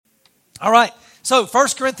All right, so 1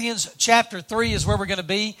 Corinthians chapter 3 is where we're going to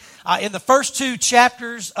be. In the first two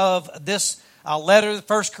chapters of this letter,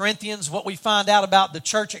 1 Corinthians, what we find out about the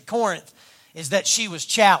church at Corinth is that she was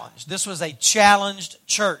challenged. This was a challenged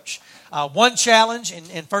church. One challenge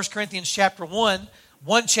in 1 Corinthians chapter 1,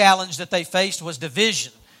 one challenge that they faced was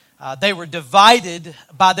division. They were divided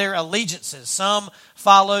by their allegiances. Some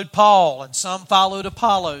followed Paul, and some followed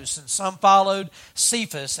Apollos, and some followed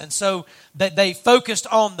Cephas. And so that they focused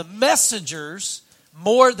on the messengers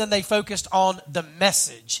more than they focused on the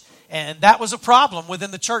message. And that was a problem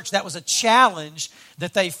within the church. That was a challenge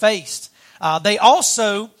that they faced. They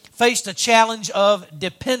also faced a challenge of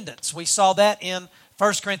dependence. We saw that in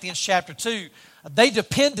 1 Corinthians chapter 2. They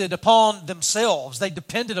depended upon themselves. They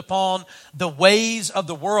depended upon the ways of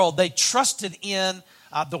the world. They trusted in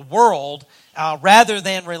the world rather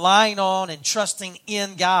than relying on and trusting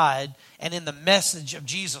in God and in the message of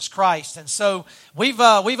Jesus Christ. And so we've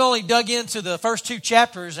only dug into the first two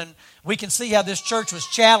chapters, and we can see how this church was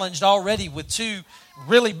challenged already with two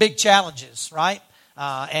really big challenges, right?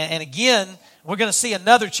 And again, we're going to see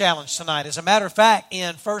another challenge tonight. As a matter of fact,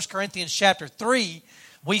 in 1 Corinthians chapter 3,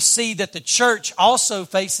 we see that the church also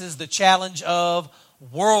faces the challenge of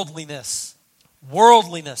worldliness.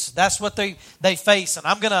 Worldliness. That's what they face. And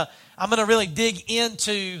I'm gonna really dig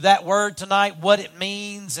into that word tonight, what it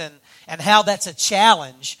means and how that's a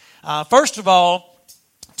challenge. First of all,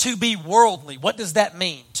 to be worldly. What does that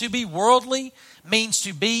mean? To be worldly means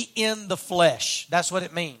to be in the flesh. That's what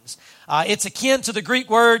it means. It's akin to the Greek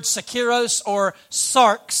word sarkiros or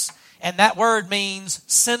sarx. And that word means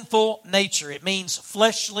sinful nature. It means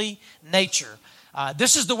fleshly nature.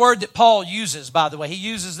 This is the word that Paul uses, by the way. He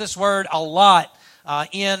uses this word a lot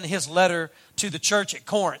in his letter to the church at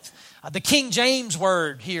Corinth. The King James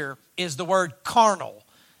word here is the word carnal.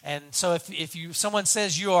 And so if someone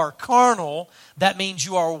says you are carnal, that means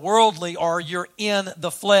you are worldly or you're in the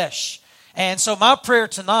flesh. And so my prayer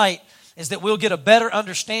tonight is that we'll get a better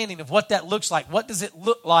understanding of what that looks like. What does it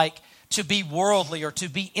look like to be worldly or to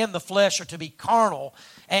be in the flesh or to be carnal?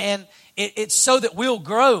 And it's so that we'll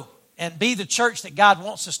grow and be the church that God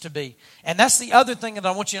wants us to be. And that's the other thing that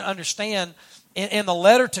I want you to understand. In the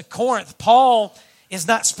letter to Corinth, Paul is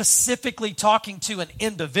not specifically talking to an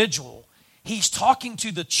individual. He's talking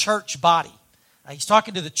to the church body. He's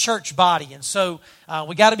talking to the church body. And so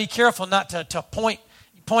we got to be careful not to point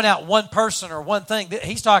out one person or one thing.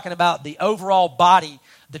 He's talking about the overall body,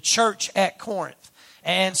 the church at Corinth.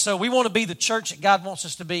 And so we want to be the church that God wants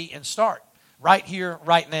us to be and start right here,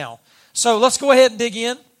 right now. So let's go ahead and dig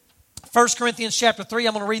in. 1 Corinthians chapter 3,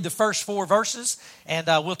 I'm going to read the first 4 verses, and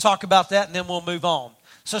we'll talk about that, and then we'll move on.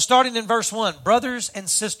 So starting in verse 1, brothers and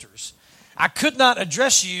sisters, I could not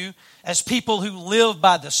address you as people who live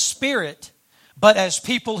by the Spirit, but as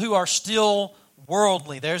people who are still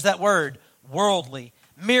worldly. There's that word, worldly.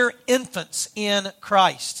 Mere infants in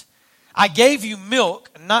Christ. I gave you milk,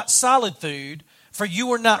 not solid food, for you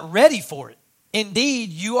were not ready for it. Indeed,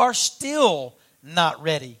 you are still not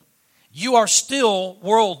ready. You are still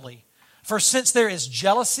worldly. For since there is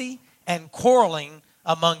jealousy and quarreling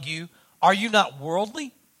among you, are you not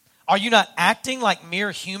worldly? Are you not acting like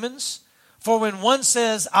mere humans? For when one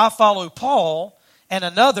says, I follow Paul, and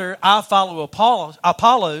another, I follow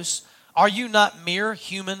Apollos, are you not mere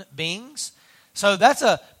human beings? So that's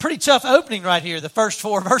a pretty tough opening right here, the first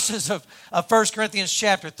 4 verses of 1 Corinthians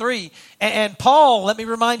chapter 3. And Paul, let me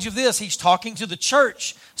remind you of this, he's talking to the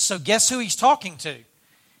church. So guess who he's talking to?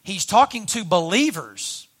 He's talking to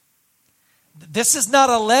believers. This is not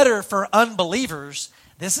a letter for unbelievers.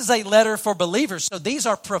 This is a letter for believers. So these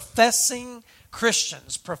are professing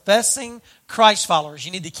Christians, professing Christ followers.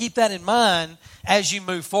 You need to keep that in mind as you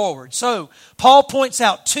move forward. So Paul points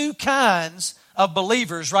out 2 kinds of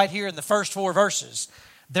believers right here in the first 4 verses.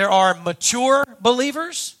 There are mature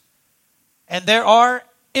believers and there are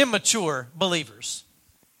immature believers.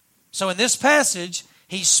 So in this passage,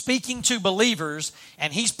 he's speaking to believers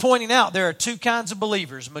and he's pointing out there are 2 kinds of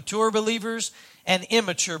believers, mature believers and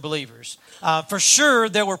immature believers. For sure,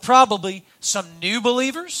 there were probably some new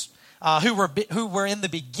believers who were in the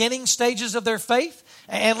beginning stages of their faith.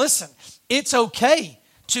 And listen, it's okay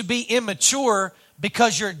to be immature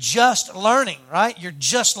because you're just learning, right? You're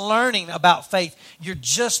just learning about faith. You're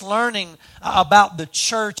just learning about the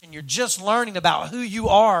church, and you're just learning about who you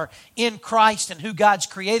are in Christ and who God's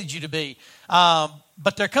created you to be.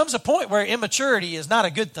 But there comes a point where immaturity is not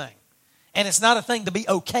a good thing, and it's not a thing to be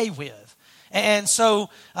okay with. And so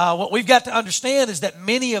what we've got to understand is that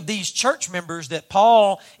many of these church members that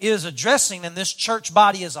Paul is addressing in this church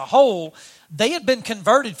body as a whole, they had been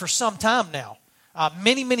converted for some time now.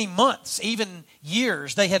 many, many months, even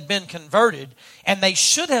years, they had been converted, and they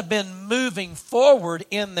should have been moving forward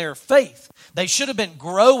in their faith. They should have been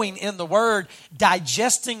growing in the Word,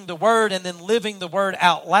 digesting the Word, and then living the Word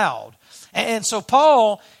out loud. And so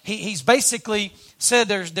Paul, he's basically said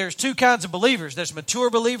there's two kinds of believers. There's mature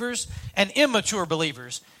believers and immature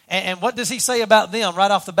believers. And what does he say about them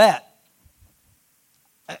right off the bat?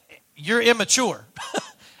 You're immature.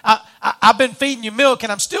 I've been feeding you milk,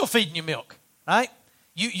 and I'm still feeding you milk. Right?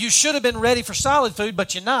 You should have been ready for solid food,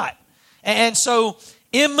 but you're not. And so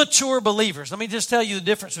immature believers, let me just tell you the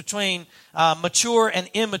difference between mature and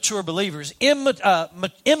immature believers.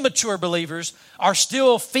 Immature believers are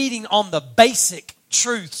still feeding on the basic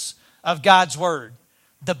truths of God's Word.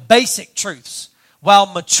 The basic truths. While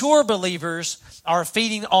mature believers are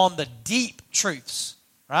feeding on the deep truths.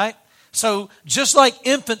 Right? So just like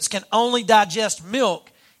infants can only digest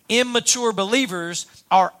milk, immature believers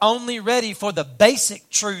are only ready for the basic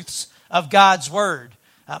truths of God's Word.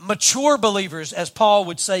 Mature believers, as Paul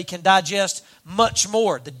would say, can digest much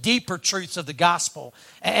more, the deeper truths of the gospel.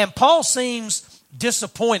 And Paul seems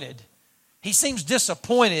disappointed. He seems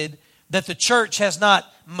disappointed that the church has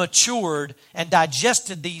not matured and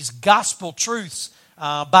digested these gospel truths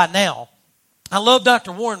by now. I love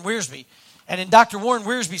Dr. Warren Wiersbe. And in Dr. Warren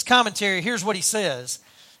Wiersbe's commentary, here's what he says.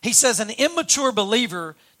 He says, an immature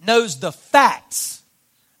believer knows the facts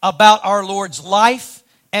about our Lord's life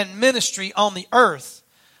and ministry on the earth,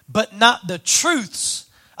 but not the truths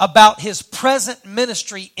about His present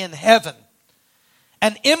ministry in heaven.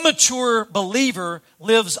 An immature believer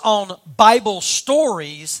lives on Bible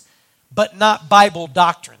stories, but not Bible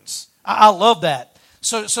doctrines. I love that.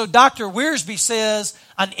 So Dr. Wiersbe says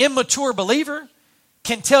an immature believer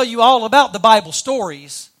can tell you all about the Bible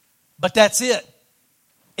stories, but that's it.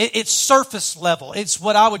 It's surface level. It's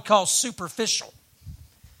what I would call superficial.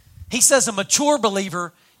 He says a mature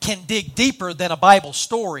believer can dig deeper than a Bible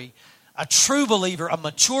story. A true believer, a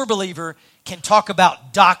mature believer, can talk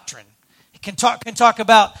about doctrine. Can talk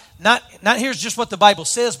about not here's just what the Bible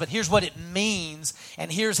says, but here's what it means,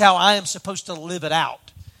 and here's how I am supposed to live it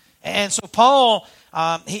out. And so Paul,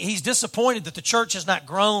 he's disappointed that the church has not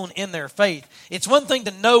grown in their faith. It's one thing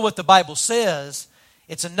to know what the Bible says.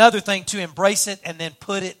 It's another thing to embrace it and then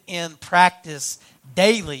put it in practice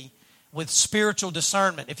daily with spiritual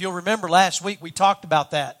discernment. If you'll remember last week, we talked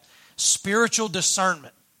about that. Spiritual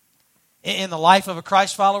discernment in the life of a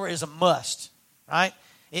Christ follower is a must, right?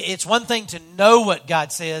 It's one thing to know what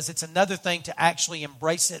God says. It's another thing to actually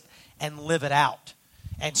embrace it and live it out.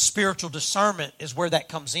 And spiritual discernment is where that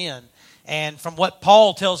comes in. And from what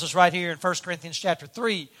Paul tells us right here in 1 Corinthians chapter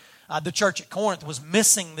 3, the church at Corinth was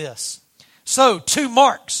missing this. So, two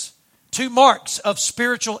marks of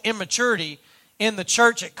spiritual immaturity in the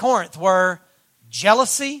church at Corinth were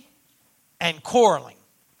jealousy and quarreling.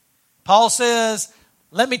 Paul says,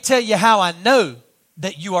 let me tell you how I know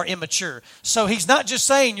that you are immature. So he's not just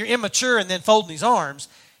saying you're immature and then folding his arms.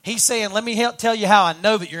 He's saying, let me tell you how I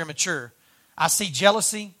know that you're immature. I see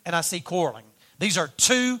jealousy and I see quarreling. These are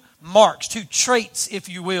two marks, two traits, if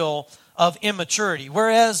you will, of immaturity.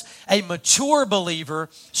 Whereas a mature believer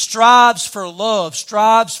strives for love,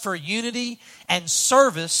 strives for unity and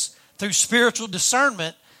service through spiritual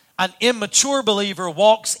discernment, an immature believer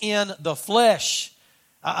walks in the flesh.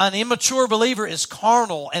 An immature believer is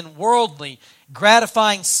carnal and worldly,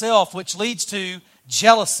 gratifying self, which leads to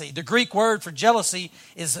jealousy. The Greek word for jealousy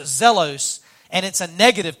is zelos, and it's a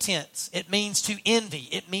negative tense. It means to envy.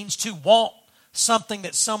 It means to want something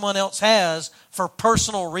that someone else has for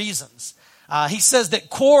personal reasons. He says that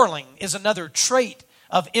quarreling is another trait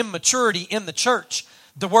of immaturity in the church.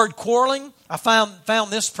 The word quarreling, I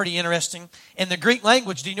found this pretty interesting. In the Greek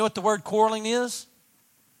language, do you know what the word quarreling is?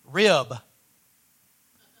 Rib.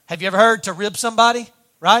 Have you ever heard to rib somebody?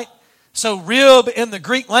 Right? So rib in the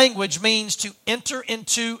Greek language means to enter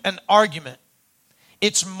into an argument.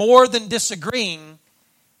 It's more than disagreeing,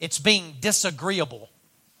 it's being disagreeable.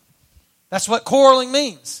 That's what quarreling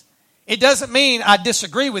means. It doesn't mean I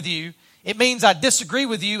disagree with you. It means I disagree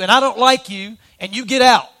with you and I don't like you and you get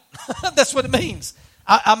out. That's what it means.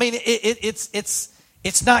 I mean,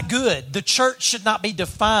 it's not good. The church should not be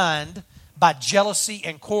defined by jealousy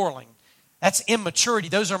and quarreling. That's immaturity.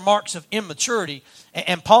 Those are marks of immaturity.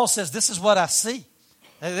 And Paul says, this is what I see.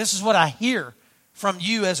 This is what I hear from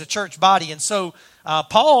you as a church body. And so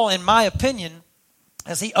Paul, in my opinion,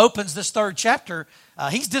 as he opens this third chapter,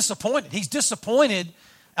 he's disappointed. He's disappointed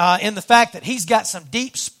in the fact that he's got some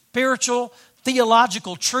deep spiritual,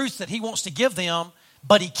 theological truth that he wants to give them,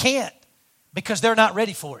 but he can't because they're not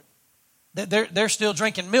ready for it. They're still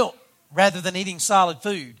drinking milk rather than eating solid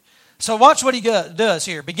food. So watch what he does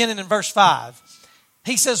here, beginning in verse 5.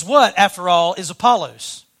 He says, what, after all, is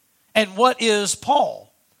Apollos? And what is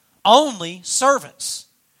Paul? Only servants,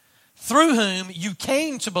 through whom you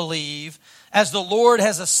came to believe, as the Lord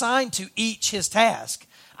has assigned to each his task.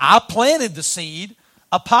 I planted the seed,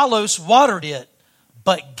 Apollos watered it,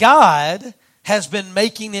 but God has been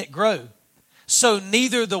making it grow. So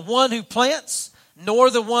neither the one who plants nor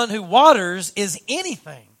the one who waters is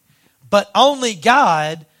anything, but only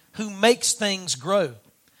God who makes things grow.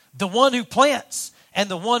 The one who plants and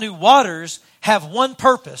the one who waters have one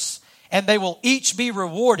purpose, and they will each be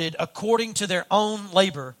rewarded according to their own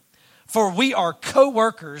labor. For we are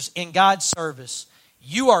co-workers in God's service.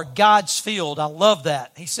 You are God's field. I love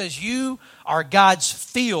that. He says you are God's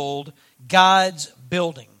field, God's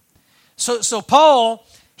building. So Paul,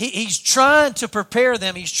 he's trying to prepare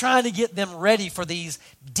them. He's trying to get them ready for these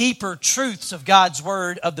deeper truths of God's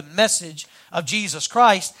word, of the message of Jesus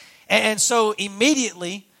Christ. And so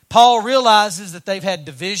immediately, Paul realizes that they've had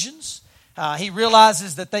divisions. He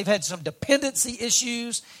realizes that they've had some dependency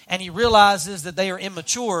issues, and he realizes that they are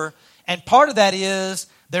immature. And part of that is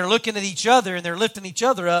they're looking at each other and they're lifting each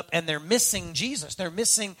other up, and they're missing Jesus. They're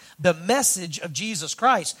missing the message of Jesus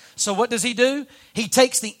Christ. So what does he do? He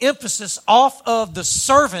takes the emphasis off of the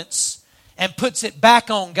servants and puts it back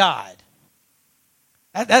on God.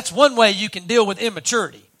 That's one way you can deal with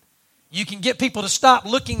immaturity. You can get people to stop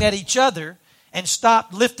looking at each other and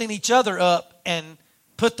stop lifting each other up and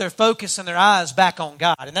put their focus and their eyes back on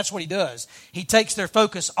God. And that's what he does. He takes their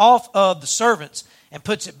focus off of the servants and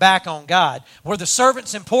puts it back on God. Were the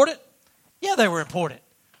servants important? Yeah, they were important.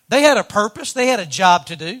 They had a purpose. They had a job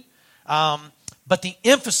to do. But the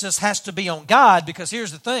emphasis has to be on God, because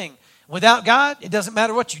here's the thing. Without God, it doesn't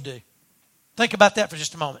matter what you do. Think about that for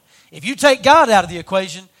just a moment. If you take God out of the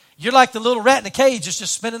equation, you're like the little rat in the cage that's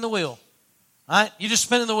just spinning the wheel. All right? You're just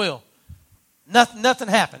spinning the wheel. Nothing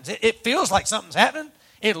happens. It feels like something's happening.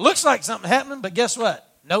 It looks like something's happening, but guess what?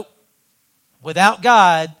 Nope. Without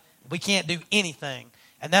God, we can't do anything.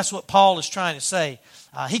 And that's what Paul is trying to say.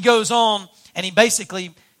 He goes on and he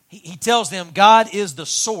basically, he tells them God is the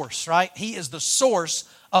source, right? He is the source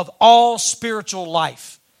of all spiritual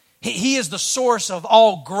life. He is the source of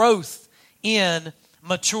all growth in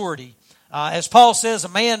maturity. As Paul says, a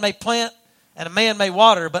man may plant and a man may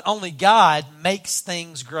water, but only God makes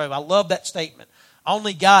things grow. I love that statement.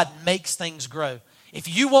 Only God makes things grow. If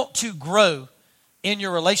you want to grow in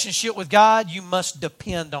your relationship with God, you must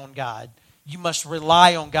depend on God. You must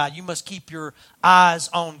rely on God. You must keep your eyes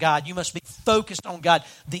on God. You must be focused on God.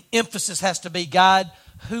 The emphasis has to be, God,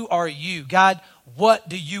 who are you? God, what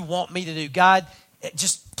do you want me to do? God,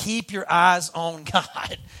 just keep your eyes on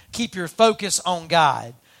God. Keep your focus on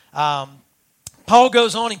God. Paul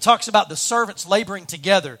goes on, he talks about the servants laboring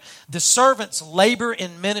together. The servants labor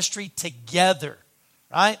in ministry together,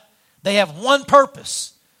 right? They have one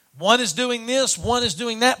purpose. One is doing this, one is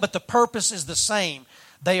doing that, but the purpose is the same.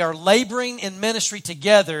 They are laboring in ministry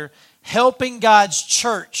together, helping God's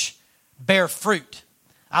church bear fruit.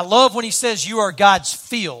 I love when he says you are God's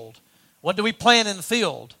field. What do we plant in the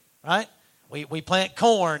field, right? We plant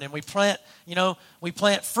corn and we plant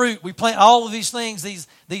fruit. We plant all of these things,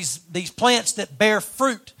 these plants that bear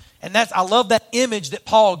fruit. And I love that image that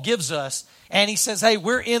Paul gives us. And he says, hey,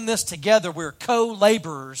 we're in this together. We're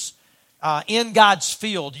co-laborers in God's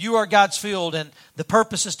field. You are God's field, and the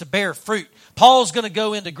purpose is to bear fruit. Paul's going to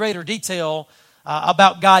go into greater detail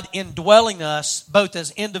about God indwelling us, both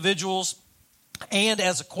as individuals and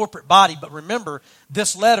as a corporate body. But remember,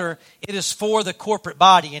 this letter, it is for the corporate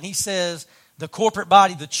body. And he says the corporate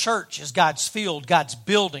body, the church, is God's field, God's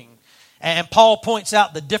building. And Paul points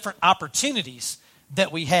out the different opportunities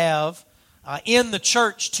that we have in the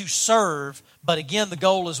church to serve. But again, the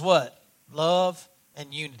goal is what? Love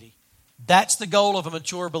and unity. That's the goal of a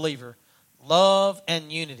mature believer. Love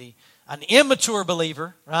and unity. An immature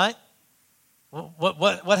believer, right?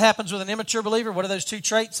 What happens with an immature believer? What are those two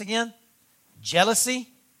traits again? Jealousy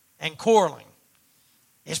and quarreling.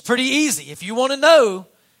 It's pretty easy. If you want to know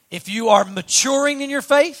if you are maturing in your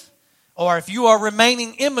faith or if you are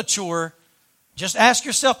remaining immature, just ask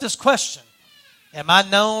yourself this question. Am I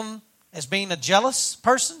known as being a jealous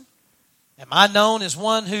person? Am I known as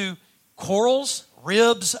one who quarrels,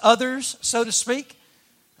 ribs others, so to speak?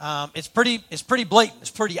 It's pretty blatant.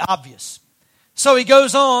 It's pretty obvious. So he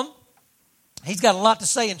goes on. He's got a lot to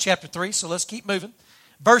say in chapter 3, so let's keep moving.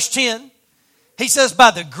 Verse 10, he says,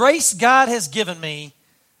 by the grace God has given me,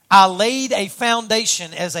 I laid a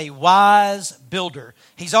foundation as a wise builder.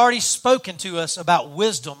 He's already spoken to us about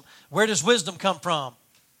wisdom. Where does wisdom come from?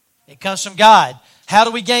 It comes from God. How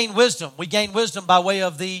do we gain wisdom? We gain wisdom by way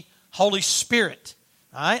of the Holy Spirit.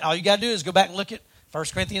 All right? All you got to do is go back and look at 1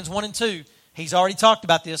 Corinthians 1 and 2. He's already talked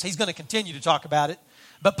about this. He's going to continue to talk about it.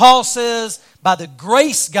 But Paul says, by the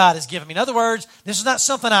grace God has given me. In other words, this is not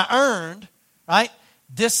something I earned, right?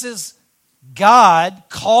 This is God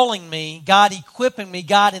calling me, God equipping me,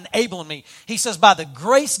 God enabling me. He says, by the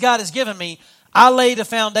grace God has given me, I laid a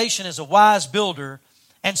foundation as a wise builder,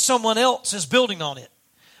 and someone else is building on it.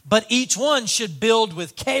 But each one should build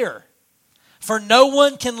with care. For no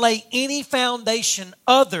one can lay any foundation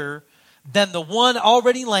other than the one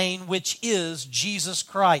already laid, which is Jesus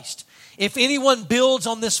Christ. If anyone builds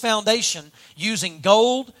on this foundation using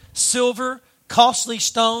gold, silver, costly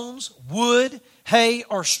stones, wood, hay,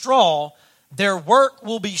 or straw, their work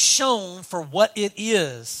will be shown for what it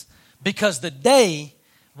is, because the day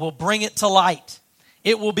will bring it to light.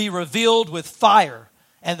 It will be revealed with fire,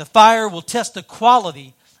 and the fire will test the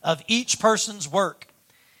quality of each person's work.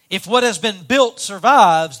 If what has been built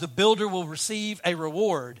survives, the builder will receive a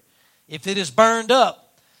reward. If it is burned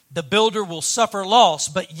up, the builder will suffer loss,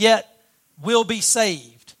 but yet will be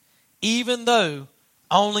saved, even though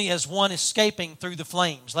only as one escaping through the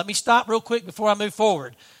flames. Let me stop real quick before I move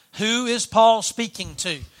forward. Who is Paul speaking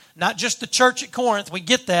to? Not just the church at Corinth, we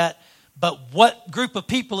get that, but what group of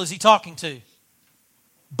people is he talking to?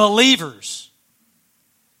 Believers.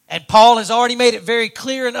 And Paul has already made it very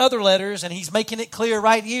clear in other letters, and he's making it clear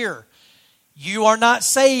right here. You are not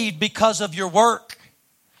saved because of your work.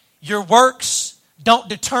 Your works don't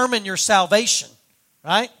determine your salvation,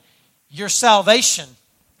 right? Your salvation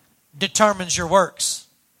determines your works,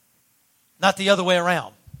 not the other way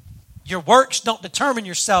around. Your works don't determine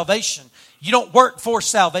your salvation. You don't work for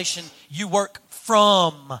salvation. You work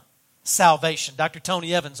from salvation. Dr.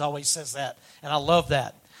 Tony Evans always says that, and I love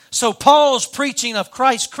that. So Paul's preaching of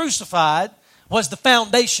Christ crucified was the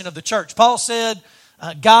foundation of the church. Paul said,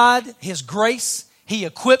 God, His grace, He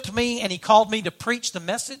equipped me and He called me to preach the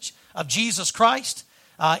message of Jesus Christ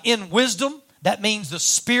in wisdom. That means the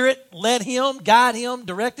Spirit led him, guided him,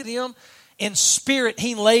 directed him. In spirit,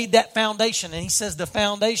 he laid that foundation. And he says the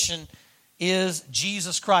foundation is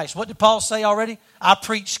Jesus Christ. What did Paul say already? I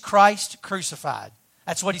preach Christ crucified.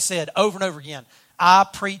 That's what he said over and over again. I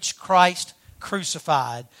preach Christ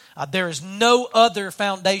crucified. There is no other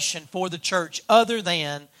foundation for the church other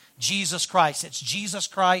than Jesus Christ. It's Jesus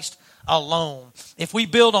Christ alone. If we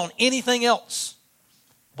build on anything else,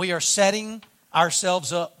 we are setting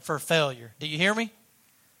ourselves up for failure. Do you hear me?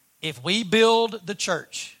 If we build the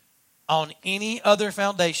church on any other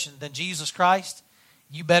foundation than Jesus Christ,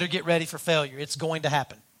 you better get ready for failure. It's going to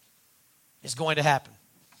happen. It's going to happen.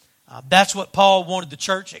 That's what Paul wanted the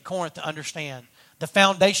church at Corinth to understand. The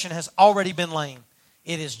foundation has already been laid.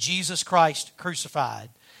 It is Jesus Christ crucified.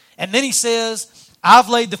 And then he says, I've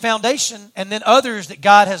laid the foundation, and then others that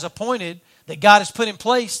God has appointed, that God has put in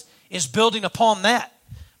place, is building upon that.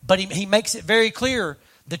 But he makes it very clear,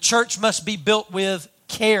 the church must be built with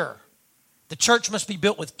care. The church must be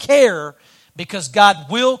built with care because God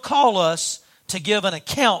will call us to give an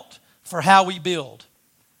account for how we build.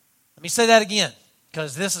 Let me say that again,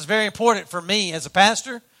 because this is very important for me as a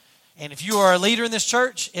pastor. And if you are a leader in this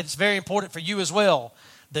church, it's very important for you as well.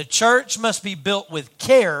 The church must be built with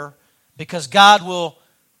care because God will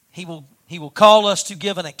call us to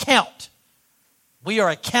give an account. We are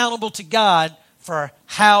accountable to God for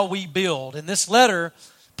how we build. In this letter,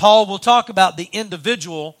 Paul will talk about the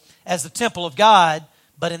individual as the temple of God,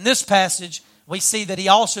 but in this passage, we see that he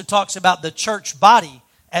also talks about the church body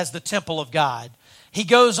as the temple of God. He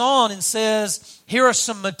goes on and says, here are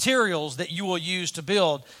some materials that you will use to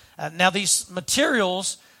build. Now these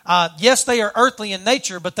materials, yes, they are earthly in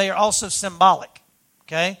nature, but they are also symbolic.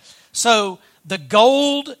 Okay? So the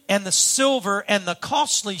gold and the silver and the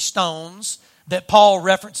costly stones that Paul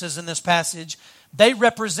references in this passage, they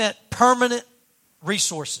represent permanent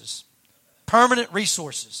resources. Permanent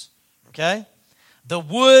resources. Okay? The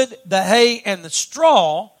wood, the hay, and the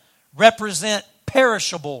straw represent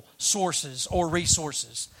perishable sources or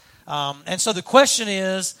resources. And so the question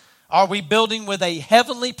is, are we building with a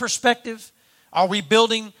heavenly perspective? Are we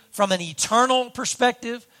building from an eternal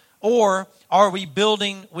perspective? Or are we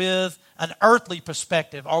building with an earthly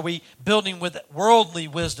perspective? Are we building with worldly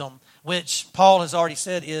wisdom, which Paul has already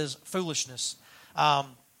said is foolishness? I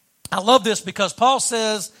love this because Paul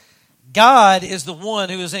says God is the one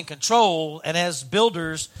who is in control, and as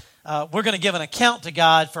builders, we're going to give an account to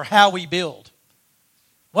God for how we build.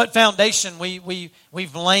 What foundation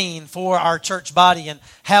we've laid for our church body and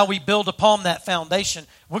how we build upon that foundation.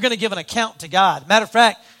 We're going to give an account to God. Matter of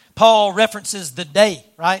fact, Paul references the day,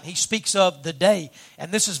 right? He speaks of the day,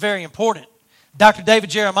 and this is very important. Dr. David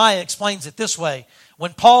Jeremiah explains it this way.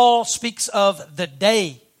 When Paul speaks of the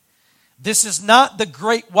day This is not the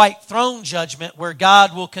great white throne judgment where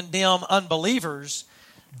God will condemn unbelievers.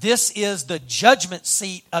 This is the judgment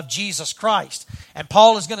seat of Jesus Christ. And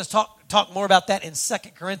Paul is going to talk more about that in 2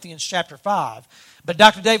 Corinthians chapter 5. But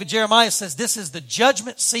Dr. David Jeremiah says this is the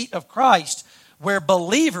judgment seat of Christ where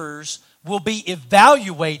believers will be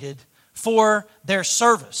evaluated for their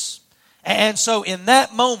service. And so in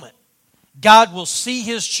that moment, God will see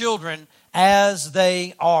His children as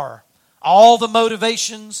they are. All the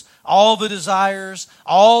motivations, all the desires,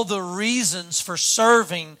 all the reasons for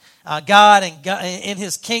serving God and in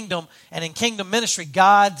His kingdom and in kingdom ministry,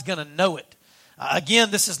 God's going to know it.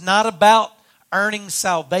 Again, this is not about earning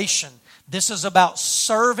salvation. This is about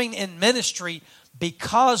serving in ministry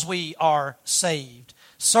because we are saved.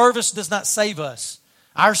 Service does not save us.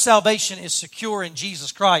 Our salvation is secure in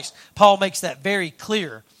Jesus Christ. Paul makes that very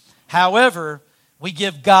clear. However, we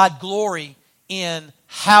give God glory in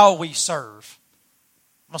how we serve.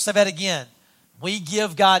 I'm going to say that again. We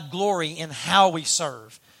give God glory in how we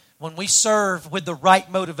serve. When we serve with the right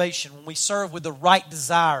motivation, when we serve with the right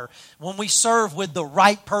desire, when we serve with the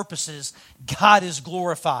right purposes, God is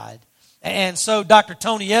glorified. And so Dr.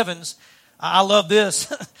 Tony Evans, I love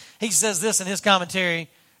this. He says this in his commentary,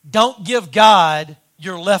 don't give God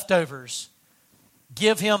your leftovers.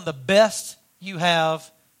 Give Him the best you have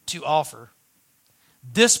to offer.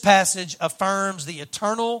 This passage affirms the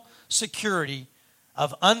eternal security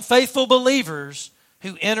of unfaithful believers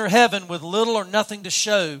who enter heaven with little or nothing to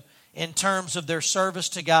show in terms of their service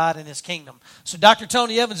to God and His kingdom. So Dr.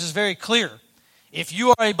 Tony Evans is very clear. If you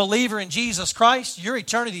are a believer in Jesus Christ, your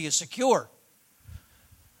eternity is secure.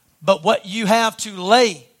 But what you have to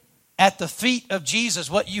lay at the feet of Jesus,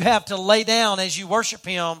 what you have to lay down as you worship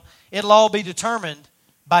Him, it'll all be determined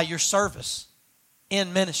by your service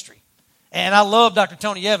in ministry. And I love Dr.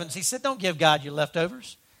 Tony Evans. He said, don't give God your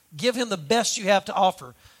leftovers. Give Him the best you have to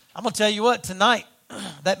offer. I'm going to tell you what, tonight,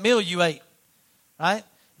 that meal you ate, right?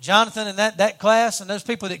 Jonathan and that class and those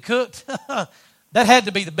people that cooked, that had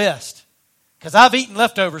to be the best. Because I've eaten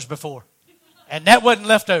leftovers before. And that wasn't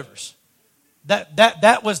leftovers.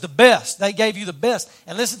 That was the best. They gave you the best.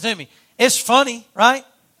 And listen to me. It's funny, right?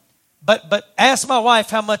 But ask my wife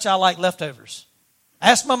how much I like leftovers.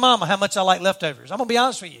 Ask my mama how much I like leftovers. I'm going to be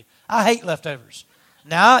honest with you. I hate leftovers.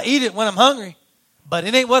 Now, I eat it when I'm hungry, but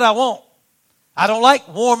it ain't what I want. I don't like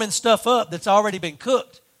warming stuff up that's already been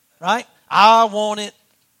cooked, right? I want it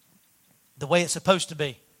the way it's supposed to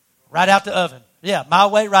be. Right out the oven. Yeah, my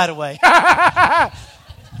way, right away.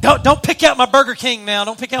 Don't pick out my Burger King now.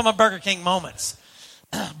 Don't pick out my Burger King moments.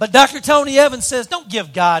 But Dr. Tony Evans says, don't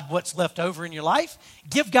give God what's left over in your life.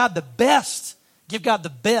 Give God the best. Give God the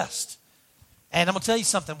best. And I'm going to tell you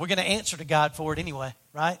something. We're going to answer to God for it anyway,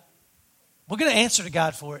 right? We're going to answer to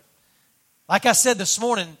God for it. Like I said this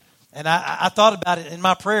morning, and I thought about it in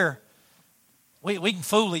my prayer, we can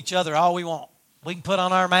fool each other all we want. We can put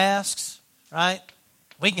on our masks, right?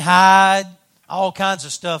 We can hide all kinds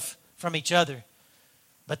of stuff from each other.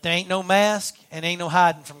 But there ain't no mask and ain't no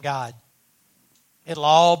hiding from God. It'll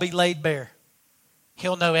all be laid bare.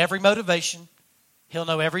 He'll know every motivation. He'll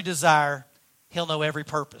know every desire. He'll know every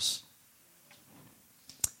purpose.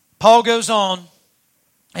 Paul goes on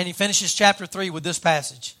and he finishes chapter 3 with this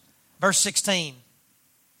passage. Verse 16.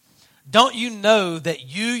 Don't you know that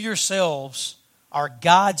you yourselves are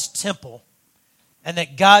God's temple and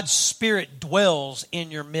that God's Spirit dwells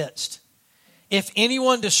in your midst? If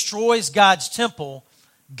anyone destroys God's temple,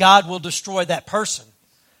 God will destroy that person.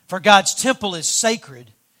 For God's temple is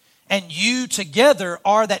sacred, and you together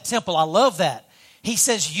are that temple. I love that. He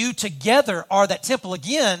says you together are that temple.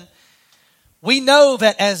 Again, we know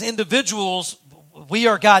that as individuals, we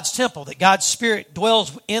are God's temple, that God's Spirit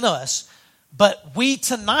dwells in us. But we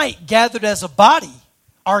tonight, gathered as a body,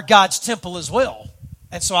 are God's temple as well.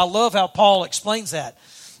 And so I love how Paul explains that.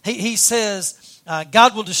 He says,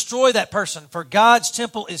 God will destroy that person, for God's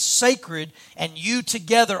temple is sacred, and you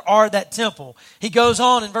together are that temple. He goes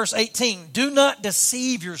on in verse 18, do not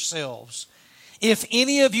deceive yourselves. If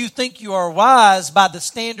any of you think you are wise by the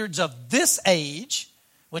standards of this age,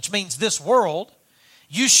 which means this world,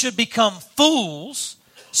 you should become fools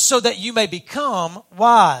so that you may become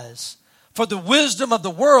wise. For the wisdom of the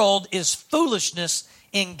world is foolishness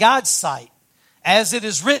in God's sight. As it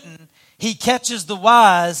is written, He catches the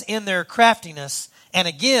wise in their craftiness. And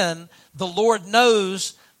again, the Lord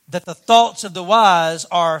knows that the thoughts of the wise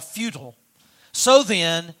are futile. So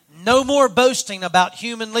then, no more boasting about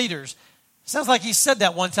human leaders. Sounds like he said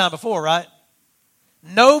that one time before, right?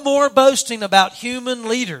 No more boasting about human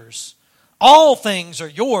leaders. All things are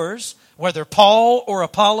yours, whether Paul or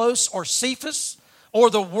Apollos or Cephas or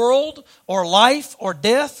the world or life or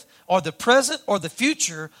death or the present or the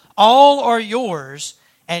future, all are yours,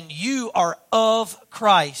 and you are of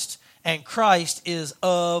Christ, and Christ is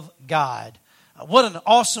of God. What an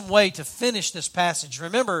awesome way to finish this passage.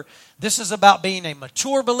 Remember, this is about being a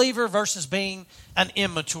mature believer versus being an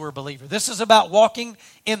immature believer. This is about walking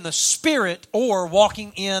in the Spirit or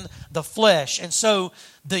walking in the flesh. And so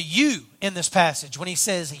the you in this passage, when he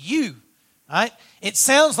says you, right, it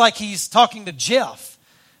sounds like he's talking to Jeff.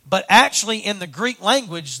 But actually in the Greek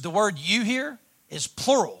language, the word you here is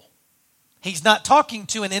plural. He's not talking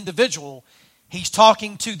to an individual. He's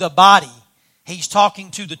talking to the body. He's talking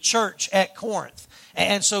to the church at Corinth.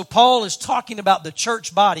 And so Paul is talking about the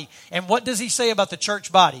church body. And what does he say about the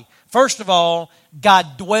church body? First of all,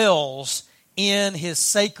 God dwells in his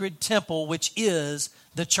sacred temple, which is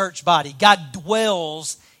the church body. God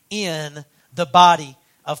dwells in the body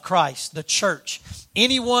of Christ, the church.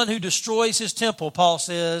 Anyone who destroys his temple, Paul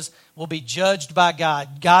says, will be judged by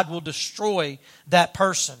God. God will destroy that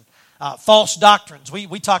person. False doctrines.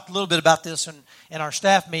 We talked a little bit about this in our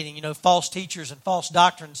staff meeting, false teachers and false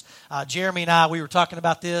doctrines. Jeremy and I, we were talking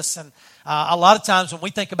about this, and a lot of times when we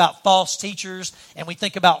think about false teachers and we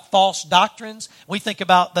think about false doctrines, we think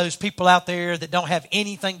about those people out there that don't have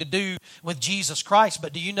anything to do with Jesus Christ.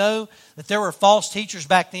 But do you know that there were false teachers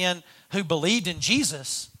back then who believed in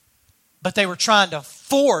Jesus, but they were trying to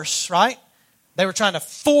force, right? They were trying to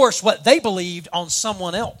force what they believed on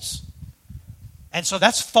someone else. And so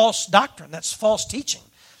that's false doctrine. That's false teaching.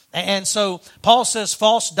 And so Paul says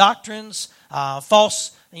false doctrines,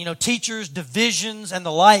 false teachers, divisions, and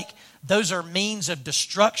the like, those are means of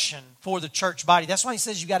destruction for the church body. That's why he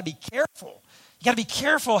says you got to be careful. You got to be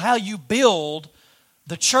careful how you build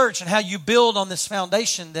the church and how you build on this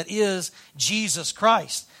foundation that is Jesus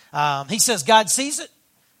Christ. He says God sees it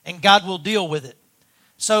and God will deal with it.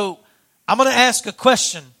 So I'm going to ask a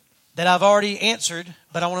question that I've already answered,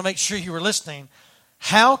 but I want to make sure you were listening.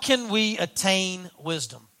 How can we attain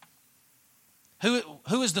wisdom?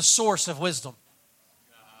 Who is the source of wisdom?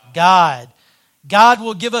 God. God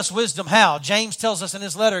will give us wisdom. How? James tells us in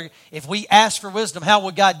his letter, if we ask for wisdom, how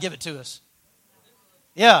will God give it to us?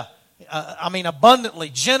 Yeah. Abundantly,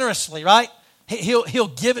 generously, right? He'll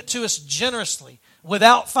give it to us generously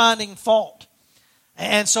without finding fault.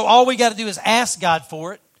 And so all we got to do is ask God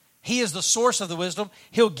for it. He is the source of the wisdom.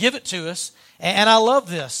 He'll give it to us. And I love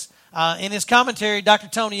this. In his commentary, Dr.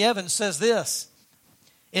 Tony Evans says this: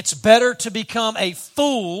 it's better to become a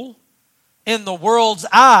fool in the world's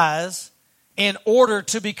eyes in order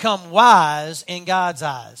to become wise in God's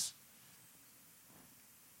eyes.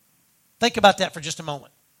 Think about that for just a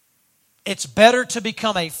moment. It's better to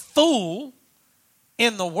become a fool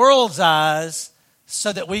in the world's eyes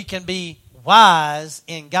so that we can be wise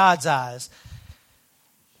in God's eyes.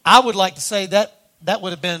 I would like to say that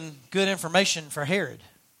would have been good information for Herod.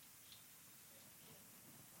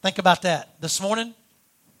 Think about that. This morning,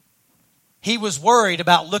 he was worried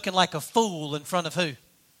about looking like a fool in front of who?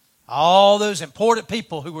 All those important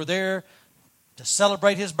people who were there to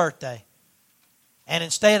celebrate his birthday. And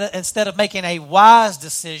instead of making a wise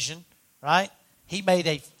decision, right, he made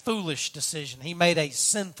a foolish decision. He made a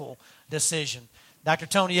sinful decision. Dr.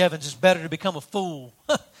 Tony Evans, it's better to become a fool.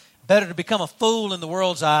 Better to become a fool in the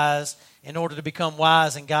world's eyes in order to become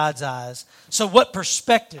wise in God's eyes. So what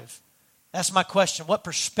perspective? That's my question. What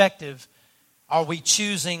perspective are we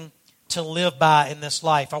choosing to live by in this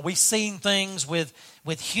life? Are we seeing things with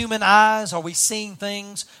human eyes? Are we seeing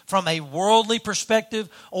things from a worldly perspective?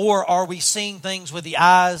 Or are we seeing things with the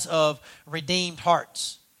eyes of redeemed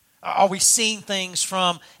hearts? Are we seeing things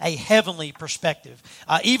from a heavenly perspective?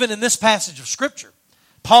 Even in this passage of Scripture,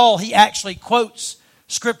 Paul, he actually quotes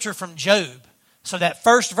Scripture from Job. So that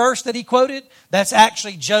first verse that he quoted, that's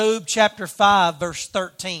actually Job chapter 5, verse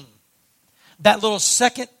 13. That little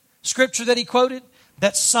second scripture that he quoted,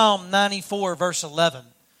 that's Psalm 94, verse 11.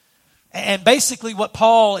 And basically what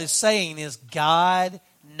Paul is saying is God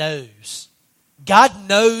knows. God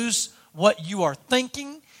knows what you are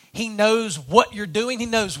thinking. He knows what you're doing. He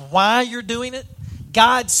knows why you're doing it.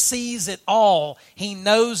 God sees it all. He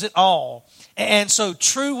knows it all. And so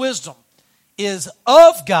true wisdom is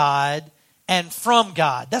of God and from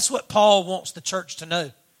God. That's what Paul wants the church to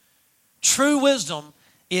know. True wisdom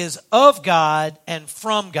is of God and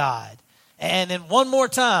from God. And then one more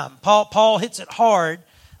time, Paul hits it hard,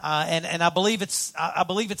 and I believe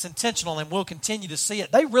it's intentional, and we'll continue to see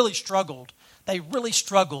it. They really struggled. They really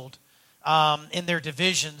struggled in their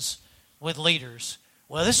divisions with leaders.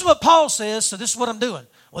 Well, this is what Paul says, so this is what I'm doing.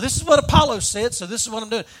 Well, this is what Apollos said, so this is what I'm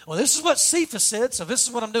doing. Well, this is what Cephas said, so this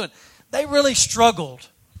is what I'm doing. They really struggled.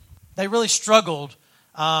 They really struggled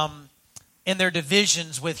in their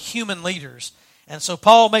divisions with human leaders. And so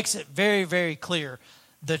Paul makes it very, very clear.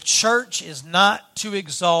 The church is not to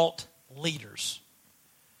exalt leaders.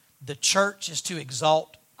 The church is to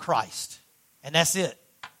exalt Christ. And that's it.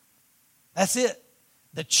 That's it.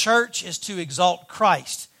 The church is to exalt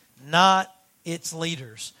Christ, not its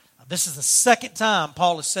leaders. This is the second time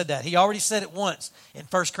Paul has said that. He already said it once in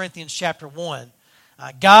 1 Corinthians chapter 1.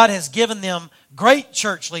 God has given them great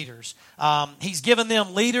church leaders. He's given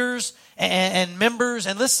them leaders and members.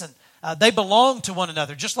 And listen, they belong to one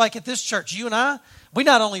another. Just like at this church, you and I, we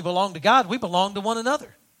not only belong to God, we belong to one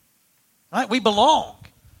another. Right? We belong.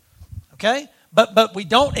 Okay? But we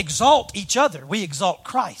don't exalt each other. We exalt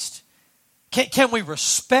Christ. Can we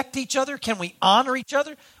respect each other? Can we honor each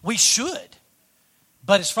other? We should.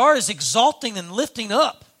 But as far as exalting and lifting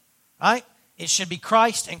up, right, it should be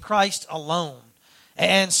Christ and Christ alone.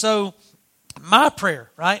 And so my prayer,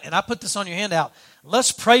 right, and I put this on your handout,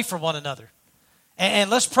 let's pray for one another. And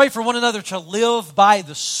let's pray for one another to live by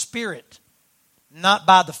the Spirit, not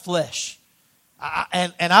by the flesh.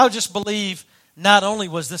 And I just believe not only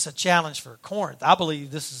was this a challenge for Corinth, I believe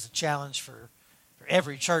this is a challenge for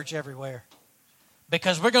every church everywhere.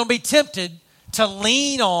 Because we're going to be tempted to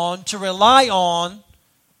lean on, to rely on,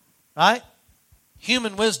 right,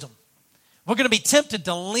 human wisdom. We're going to be tempted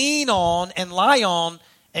to lean on and lie on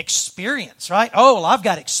experience, right? Oh, well, I've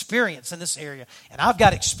got experience in this area, and I've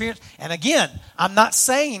got experience. And again, I'm not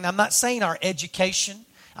saying our education,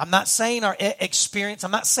 I'm not saying our experience,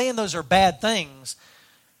 I'm not saying those are bad things.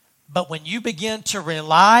 But when you begin to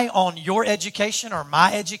rely on your education or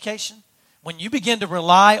my education, when you begin to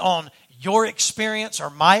rely on your experience or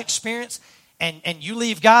my experience, and you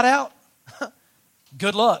leave God out,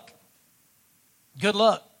 good luck. Good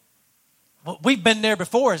luck. We've been there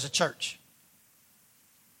before as a church,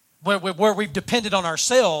 where we've depended on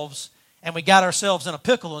ourselves and we got ourselves in a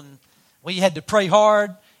pickle, and we had to pray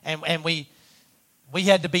hard, and we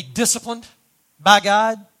had to be disciplined by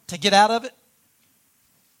God to get out of it.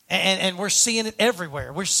 And we're seeing it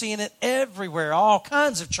everywhere. We're seeing it everywhere. All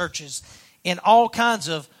kinds of churches in all kinds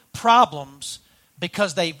of problems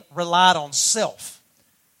because they've relied on self.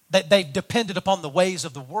 That they've depended upon the ways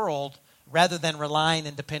of the world rather than relying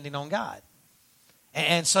and depending on God.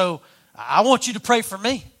 And so I want you to pray for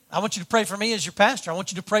me. I want you to pray for me as your pastor. I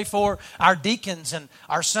want you to pray for our deacons and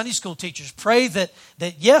our Sunday school teachers. Pray that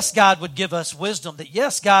yes, God would give us wisdom, that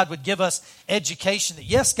yes, God would give us education, that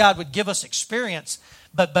yes, God would give us experience,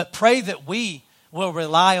 but pray that we will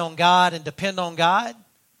rely on God and depend on God,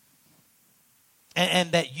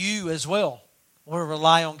 and that you as well will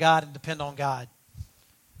rely on God and depend on God.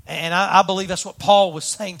 And I believe that's what Paul was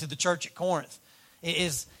saying to the church at Corinth,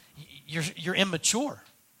 is you're immature,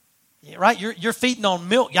 right? You're feeding on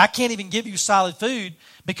milk. I can't even give you solid food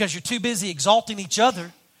because you're too busy exalting each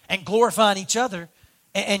other and glorifying each other,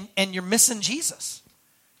 and you're missing Jesus.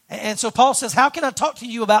 And so Paul says, how can I talk to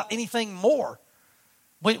you about anything more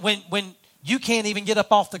when you can't even get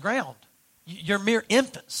up off the ground? You're mere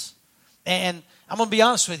infants. And I'm going to be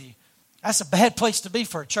honest with you, that's a bad place to be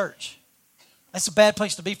for a church. That's a bad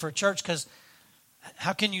place to be for a church, because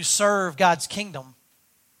how can you serve God's kingdom,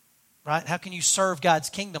 right? How can you serve God's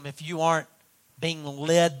kingdom if you aren't being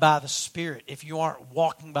led by the Spirit, if you aren't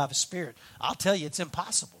walking by the Spirit? I'll tell you, it's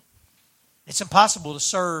impossible. It's impossible to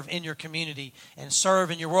serve in your community and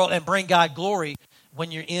serve in your world and bring God glory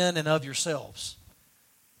when you're in and of yourselves.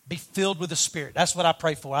 Be filled with the Spirit. That's what I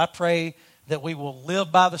pray for. I pray that we will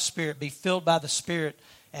live by the Spirit, be filled by the Spirit,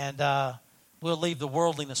 and we'll leave the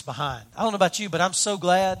worldliness behind. I don't know about you, but I'm so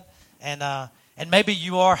glad, and maybe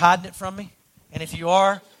you are hiding it from me. And if you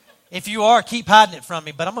are, keep hiding it from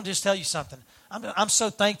me. But I'm going to just tell you something. I'm so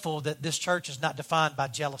thankful that this church is not defined by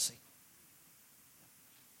jealousy.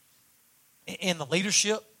 In the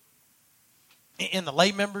leadership, in the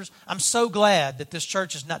lay members, I'm so glad that this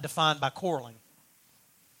church is not defined by quarreling.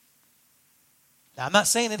 Now, I'm not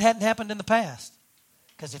saying it hadn't happened in the past,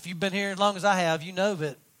 because if you've been here as long as I have, you know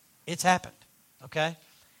that it's happened, okay?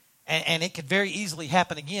 And it could very easily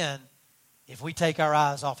happen again if we take our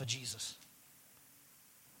eyes off of Jesus.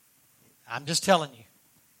 I'm just telling you.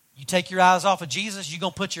 You take your eyes off of Jesus, you're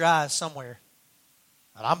going to put your eyes somewhere.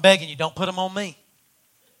 And I'm begging you, don't put them on me.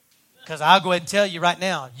 Because I'll go ahead and tell you right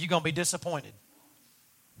now, you're going to be disappointed.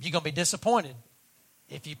 You're going to be disappointed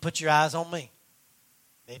if you put your eyes on me.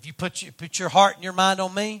 If you put your heart and your mind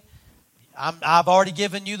on me, I've already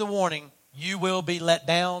given you the warning. You will be let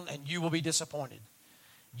down and you will be disappointed.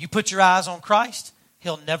 You put your eyes on Christ,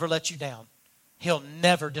 He'll never let you down. He'll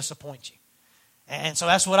never disappoint you. And so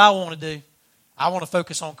that's what I want to do. I want to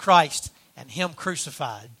focus on Christ and Him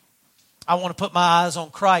crucified. I want to put my eyes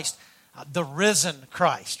on Christ, the risen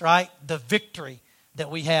Christ, right? The victory that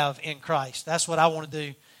we have in Christ. That's what I want to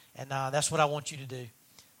do, and that's what I want you to do.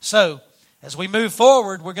 So, as we move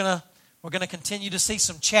forward, we're gonna continue to see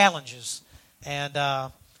some challenges, and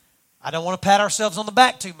I don't want to pat ourselves on the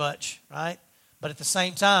back too much, right? But at the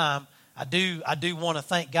same time, I do want to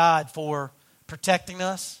thank God for protecting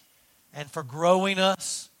us and for growing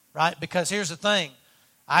us, right? Because here's the thing: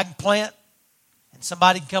 I can plant, and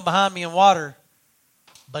somebody can come behind me and water,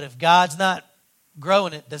 but if God's not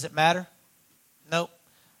growing it, does it matter? Nope.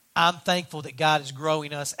 I'm thankful that God is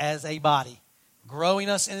growing us as a body, growing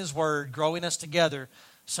us in His Word, growing us together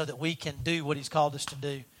so that we can do what He's called us to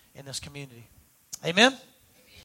do in this community. Amen?